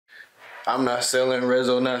I'm not selling.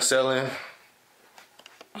 Rezzo not selling.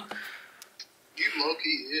 You low-key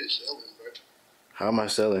is selling, bro. How am I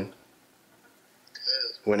selling?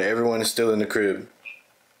 When everyone is still in the crib.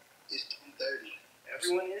 It's 2:30.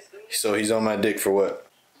 Everyone is still. So he's on my dick for what?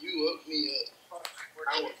 You woke me up.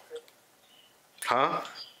 Huh?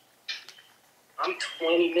 I'm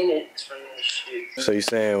 20 minutes from this shit. So you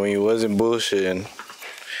saying when you wasn't bullshitting,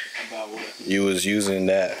 About what? you was using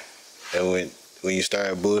that, and when you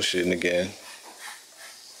started bullshitting again,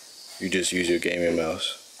 you just use your gaming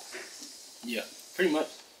mouse. Yeah, pretty much.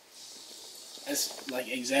 That's like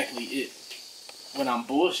exactly it. When I'm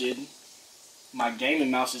bullshitting, my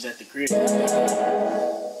gaming mouse is at the crib.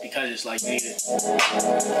 Because it's like, nigga,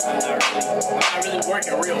 I'm not really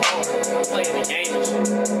working real hard. I'm playing the game and shit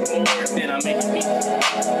more than I'm making beats. You know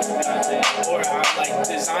what I'm saying? Or I'm like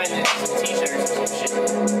designing some t-shirts or some shit.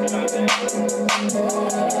 You know what I'm saying?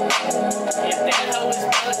 If that hoe is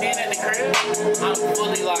plugged in at the crib, I'm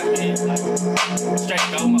fully locked in. Like, straight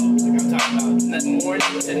go mode. Like I'm talking about the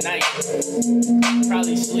morning to night.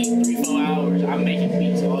 Probably sleep 3-4 hours. I'm making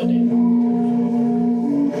beats all day.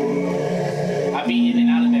 I be in and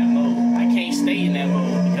out of that mode. I can't stay in that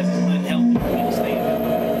mode because it's unhealthy for me to stay in that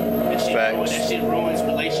mode. That shit ruins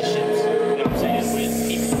relationships. You know what I'm saying? With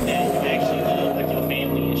people that you actually love, like your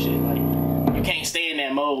family and shit. Like you can't stay in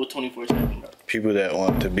that mode with 24/7. People that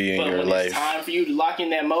want to be in your life. It's time for you to lock in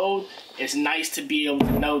that mode. It's nice to be able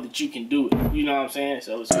to know that you can do it. You know what I'm saying?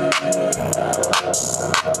 So it's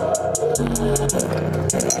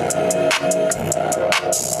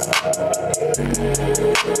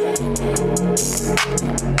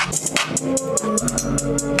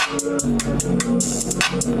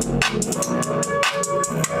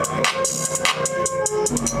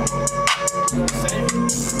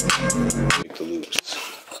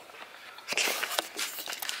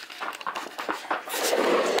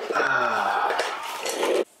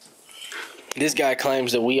this guy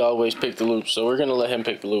claims that we always pick the loop, so we're gonna let him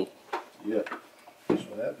pick the loop. Yeah, that's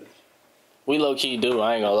what happens. We low key do.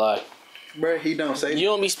 I ain't gonna lie. Bro, he don't say. You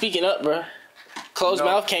don't be speaking up, bro. Closed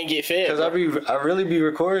mouth can't get fed. Cause I really be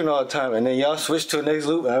recording all the time, and then y'all switch to the next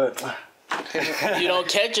loop. You don't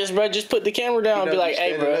catch us, bro. Just put the camera down and be like,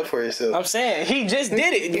 "Hey, bro." Up for yourself. I'm saying he just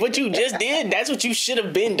did it. What you just did, that's what you should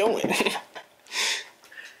have been doing.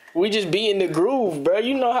 We just be in the groove, bro.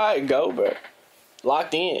 You know how it go, bro.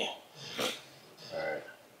 Locked in. Alright.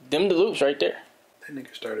 Them the loops right there. That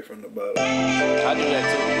nigga started from the bottom. I do that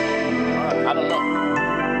too. I don't know.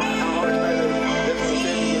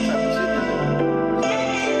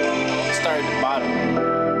 Start at the bottom.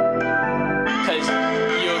 Cause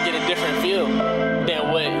you'll get a different feel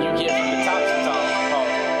than what you get from the top sometimes.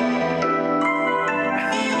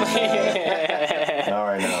 Not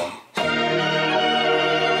right now.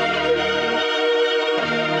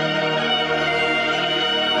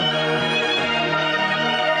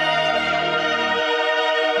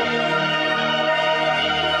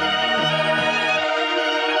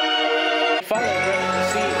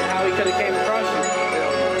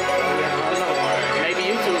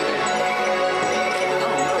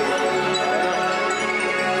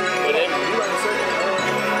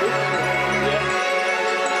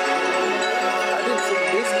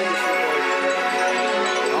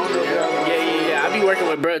 Working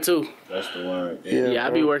with Brett too. That's the one. Yeah, I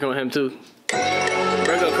be working with him too.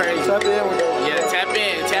 Bro go crazy. Tap in with that. Yeah,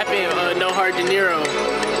 tap in. No Hard De Niro.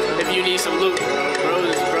 If you need some loot,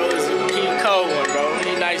 bros, he cold one, bro.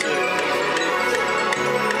 He nice with it.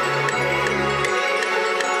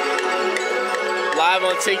 Live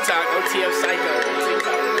on TikTok, OTF SiKO.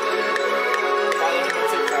 TikTok. Follow him on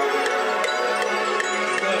TikTok.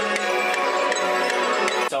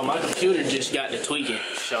 So my computer just got to tweaking,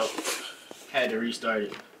 so. Had to restart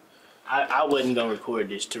it. I wasn't gonna record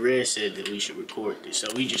this. Therese said that we should record this, so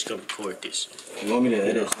we just gonna record this. You want me to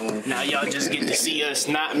edit? Now y'all just get to see us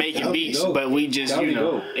not making beats, but we just, you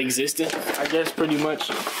know, existing. I guess pretty much.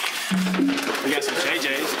 We got some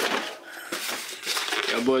JJs.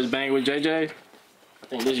 Y'all boys bang with JJ? I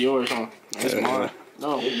think this is yours, huh? This is mine.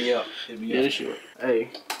 No. Hit me up. Yeah, this yours. Hey.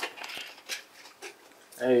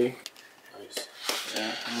 Nice.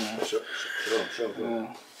 Yeah. Show.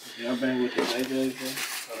 Y'all bang with the JJs, bro?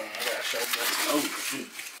 I gotta show that. Oh, shoot.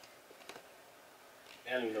 I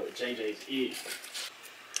don't even know what JJ's is.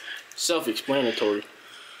 Self-explanatory.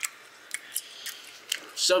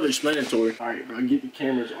 Self-explanatory. Alright, bro, get the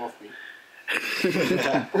cameras off me. Get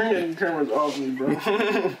the cameras off me, bro. I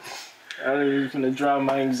ain't even gonna drive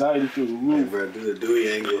my anxiety through the roof. Hey, bro, do the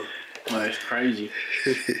Dewey angle. Oh, it's crazy.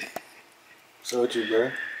 So what you,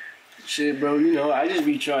 bro? Shit, bro, you know, I just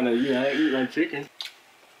be trying to, you know, eat like chicken.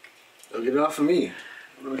 Don't get it off of me.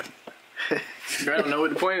 Bro, I don't know what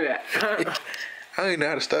the point of that. I don't even know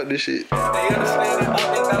how to start this shit. They understand it, I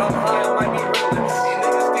think that I'm high, I might be reeling. These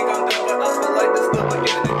niggas think I'm done, but I feel like this still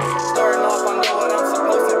beginning. Starting off, I know what I'm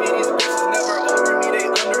supposed to be. These bitches never over me, they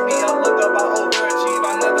under me. I look up, I overachieve,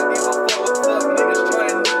 I never give a fuck. Niggas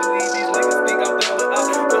trying to believe, these niggas think I'm done, but I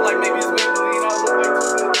feel like maybe it's Maybelline. I look way too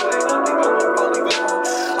good today, I think I'ma probably go home.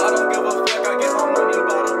 I don't give a fuck, I get my money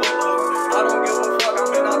by the boatload. I don't give a fuck, I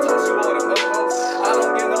mean, I'll toss you all the no-nos. I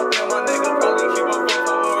don't get no damn, my nigga probably keep a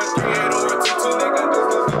 4-4 or a 3-8 or a 2-2, nigga.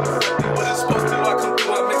 What it's supposed to, I come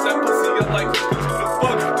through, I mix that pussy up like who the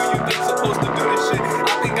fuck do you think supposed to do this shit?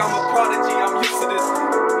 I think I'm a prodigy, I'm used to this,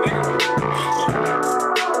 nigga.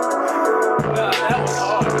 Nah, that was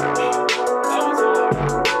hard. That was hard.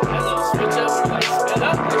 That little switch up, like sped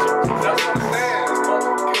up. That's what I'm saying, it's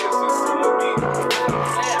multiple cases to a beat.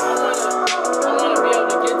 I wanna be able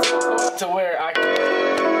to get to the point to where I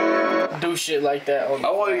can do shit like that. I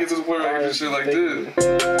want to get to the point where I can do shit like this.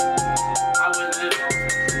 I would live on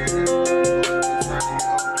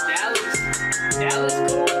Dallas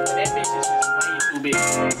cool, but that bitch is just way too big.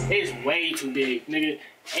 It's way too big, nigga.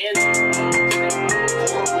 And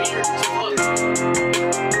weird as fuck.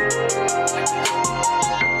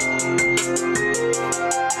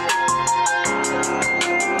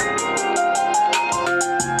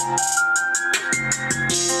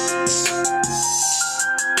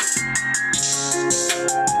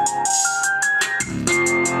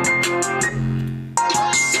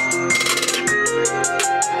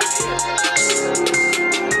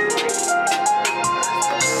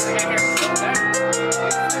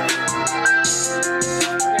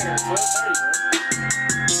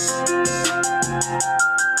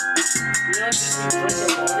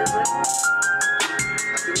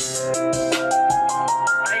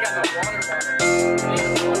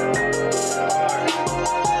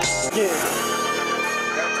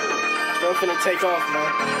 Finna take off,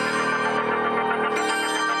 man.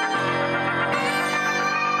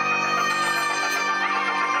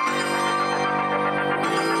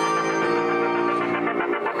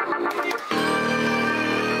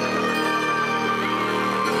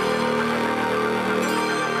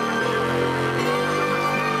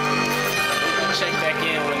 Check back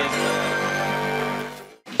in when it's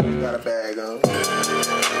Got a bag on.